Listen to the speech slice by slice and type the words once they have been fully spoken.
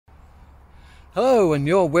Hello, and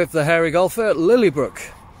you're with the Hairy Golfer at Lillybrook.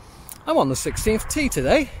 I'm on the 16th tee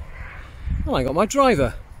today, and I got my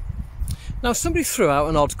driver. Now, somebody threw out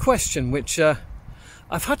an odd question which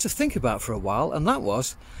I've had to think about for a while, and that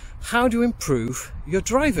was, how do you improve your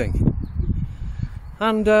driving?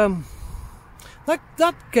 And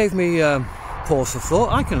that gave me pause for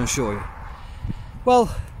thought, I can assure you.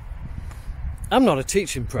 Well, I'm not a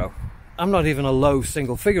teaching pro. I'm not even a low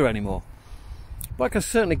single figure anymore. But I can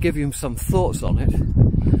certainly give you some thoughts on it.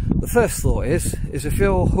 The first thought is if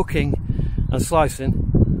you're hooking and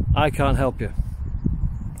slicing, I can't help you.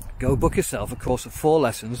 Go book yourself a course of 4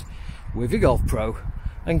 lessons with your golf pro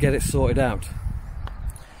and get it sorted out.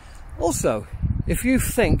 Also, if you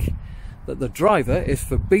think that the driver is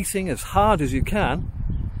for beating as hard as you can,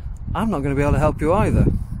 I'm not going to be able to help you either.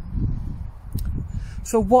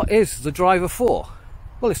 So what is the driver for?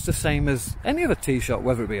 Well, it's the same as any other tee shot,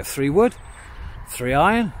 whether it be a 3-wood,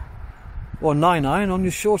 3-iron or 9-iron on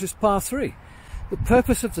your shortest par 3. The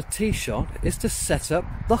purpose of the tee shot is to set up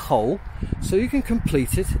the hole so you can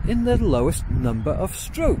complete it in the lowest number of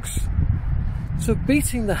strokes. So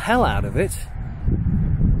beating the hell out of it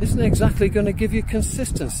isn't exactly going to give you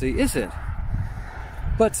consistency, is it?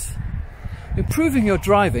 But improving your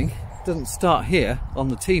driving doesn't start here on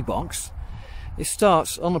the tee box. It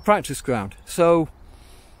starts on the practice ground. So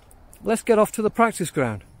let's get off to the practice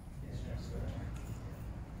ground.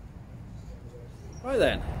 Right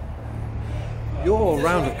then, your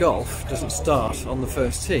round of golf doesn't start on the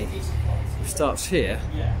first tee. It starts here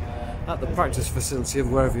at the practice facility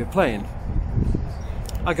of wherever you're playing.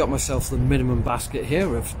 I got myself the minimum basket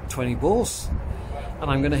here of 20 balls,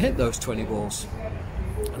 and I'm going to hit those 20 balls.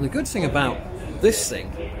 And the good thing about this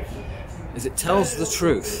thing is it tells the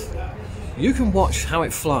truth. You can watch how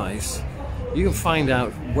it flies. You can find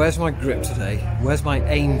out where's my grip today, where's my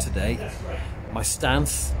aim today, my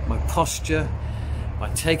stance, my posture, my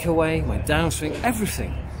takeaway, my downswing,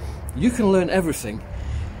 everything. You can learn everything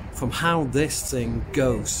from how this thing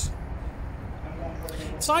goes.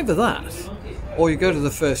 It's either that, or you go to the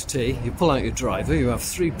first tee, you pull out your driver, you have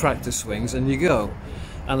 3 practice swings and you go.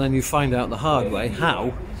 And then you find out the hard way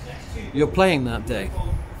how you're playing that day.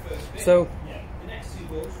 So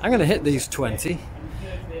I'm going to hit these 20,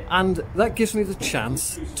 and that gives me the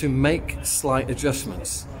chance to make slight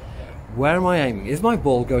adjustments. Where am I aiming? Is my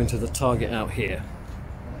ball going to the target out here?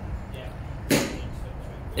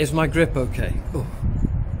 Is my grip okay? Oh,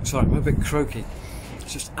 sorry, I'm a bit croaky.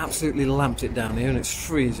 It's just absolutely lamped it down here and it's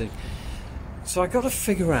freezing. So I've got to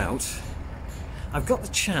figure out, I've got the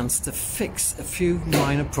chance to fix a few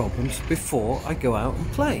minor problems before I go out and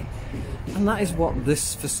play. And that is what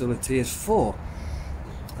this facility is for.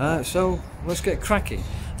 So let's get cracking.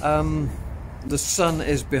 The sun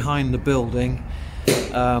is behind the building,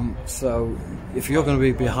 so if you're going to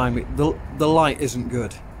be behind me, the light isn't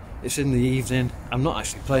good. It's in the evening. I'm not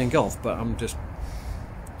actually playing golf, but I'm just,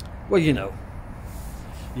 well, you know,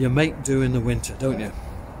 you make do in the winter, don't you?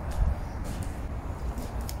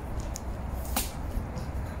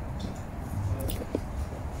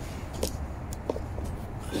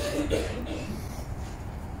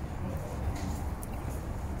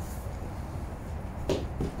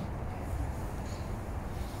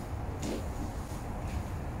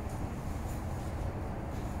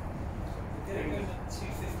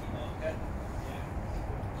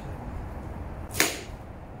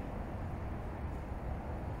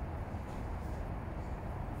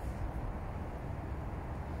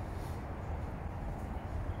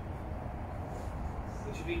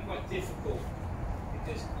 Which would be quite difficult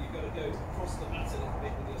because you've got to go across the mat a little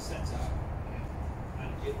bit with your setup,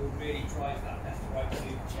 and it will really drive that left to right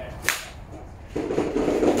move check.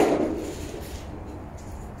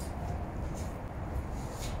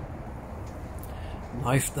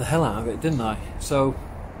 Knifed the hell out of it, didn't I? So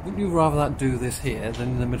wouldn't you rather that do this here than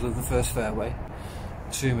in the middle of the first fairway,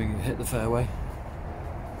 assuming you hit the fairway?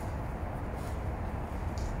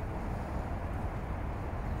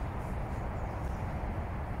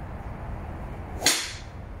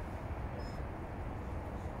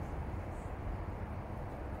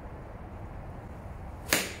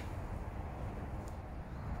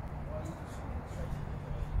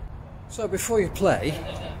 So before you play,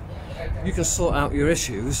 you can sort out your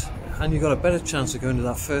issues and you've got a better chance of going to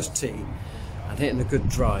that first tee and hitting a good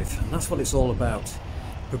drive. And that's what it's all about,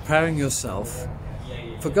 preparing yourself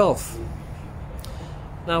for golf.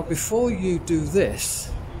 Now, before you do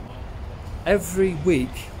this, every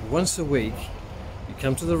week, once a week, you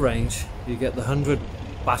come to the range, you get the 100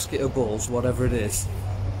 basket of balls, whatever it is,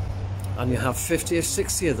 and you have 50 or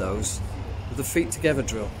 60 of those with the feet together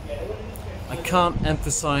drill. I can't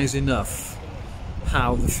emphasize enough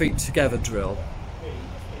how the feet together drill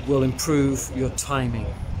will improve your timing.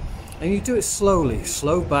 And you do it slowly,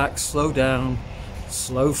 slow back, slow down,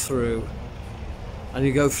 slow through, and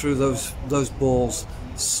you go through those balls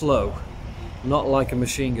slow, not like a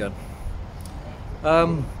machine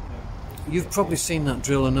gun. You've probably seen that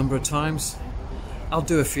drill a number of times. I'll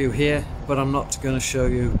do a few here, but I'm not going to show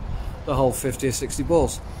you the whole 50 or 60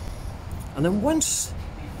 balls. And then once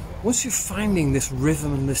you're finding this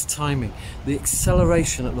rhythm and this timing, the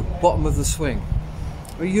acceleration at the bottom of the swing,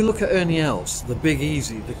 you look at Ernie Els, the Big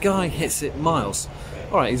Easy, the guy hits it miles.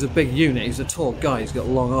 Alright, he's a big unit, he's a tall guy, he's got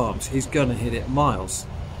long arms, he's gonna hit it miles.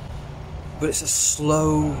 But it's a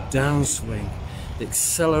slow downswing. The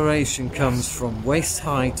acceleration comes from waist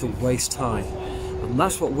high to waist high. And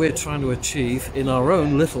that's what we're trying to achieve in our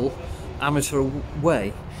own little amateur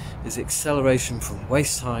way, is acceleration from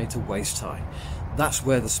waist high to waist high. That's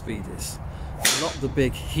where the speed is, not the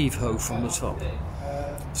big heave-ho from the top.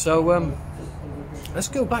 So let's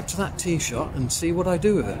go back to that tee shot and see what I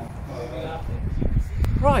do with it.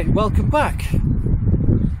 Right, welcome back.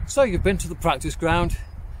 So you've been to the practice ground,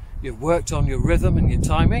 you've worked on your rhythm and your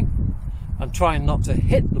timing, and trying not to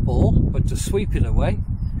hit the ball, but to sweep it away.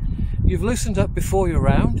 You've loosened up before your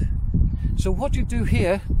round. So what you do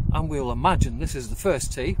here, and we'll imagine this is the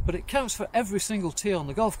first tee, but it counts for every single tee on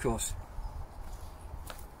the golf course.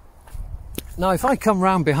 Now if I come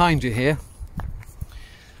round behind you here,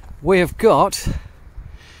 we have got a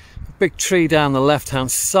big tree down the left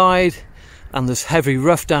hand side, and there's heavy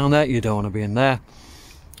rough down there. You don't want to be in there.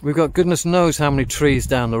 We've got goodness knows how many trees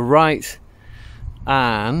down the right,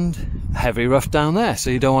 and heavy rough down there, so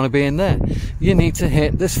you don't want to be in there. You need to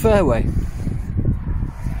hit this fairway.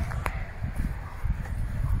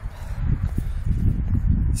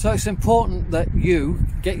 So it's important that you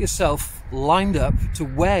get yourself lined up to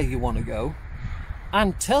where you want to go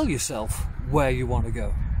and tell yourself where you want to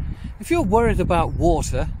go. If you're worried about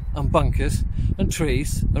water and bunkers and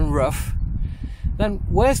trees and rough, then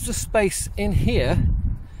where's the space in here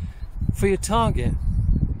for your target?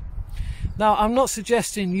 Now, I'm not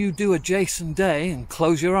suggesting you do a Jason Day and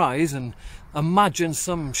close your eyes and imagine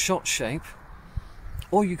some shot shape.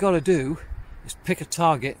 All you got to do is pick a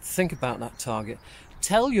target, think about that target,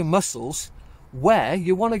 tell your muscles where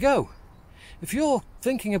you want to go. If you're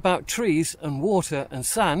thinking about trees and water and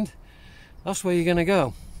sand, that's where you're going to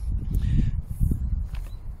go.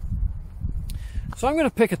 So I'm going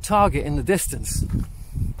to pick a target in the distance.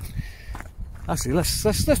 Actually,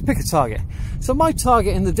 let's pick a target. So my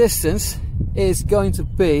target in the distance is going to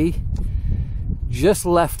be just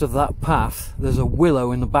left of that path. There's a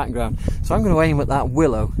willow in the background. So I'm going to aim at that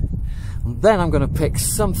willow. And then I'm going to pick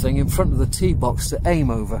something in front of the tee box to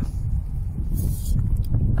aim over.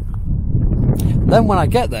 Then when I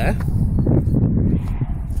get there,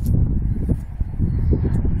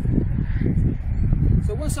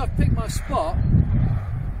 so once I've picked my spot,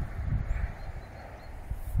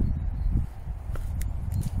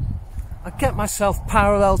 I get myself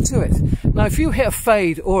parallel to it. Now if you hit a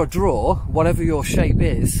fade or a draw, whatever your shape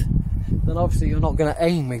is, then obviously you're not going to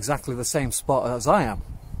aim exactly the same spot as I am.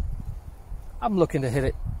 I'm looking to hit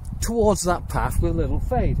it towards that path with a little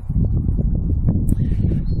fade.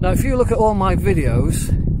 Now if you look at all my videos,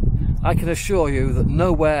 I can assure you that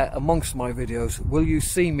nowhere amongst my videos will you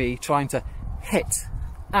see me trying to hit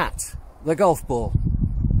at the golf ball.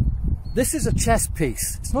 This is a chess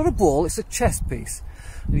piece. It's not a ball, it's a chess piece.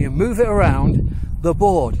 And you move it around the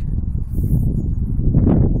board.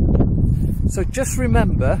 So just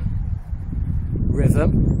remember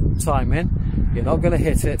rhythm, timing, you're not going to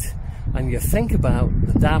hit it, and you think about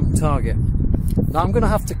the damn target. Now I'm going to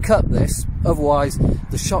have to cut this, otherwise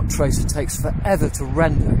the shot tracer takes forever to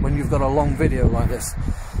render when you've got a long video like this.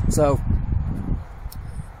 So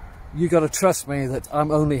you got to trust me that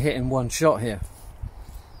I'm only hitting one shot here.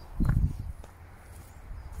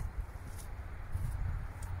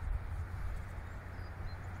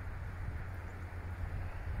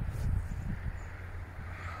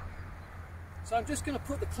 So I'm just going to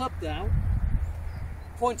put the club down,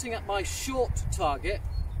 pointing at my short target,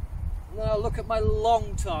 and then I'll look at my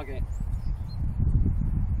long target.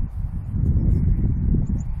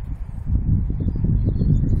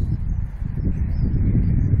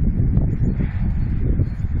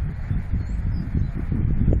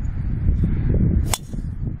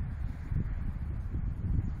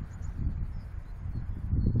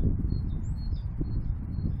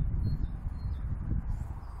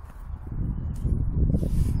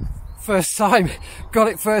 First time, got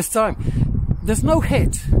it first time. There's no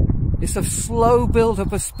hit. It's a slow build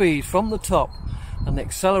up of speed from the top, and the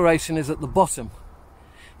acceleration is at the bottom.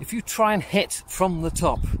 If you try and hit from the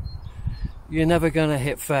top, you're never going to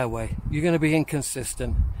hit fairway. You're going to be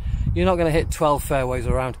inconsistent. You're not going to hit 12 fairways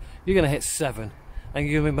around. You're going to hit 7, and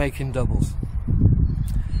you're going to be making doubles.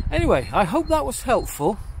 Anyway, I hope that was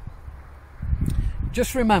helpful.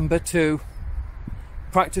 Just remember to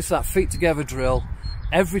practice that feet together drill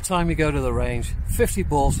every time you go to the range. 50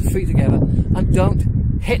 balls, feet together, and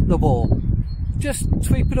don't hit the ball. Just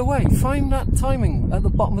sweep it away. Find that timing at the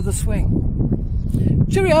bottom of the swing.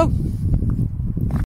 Cheerio!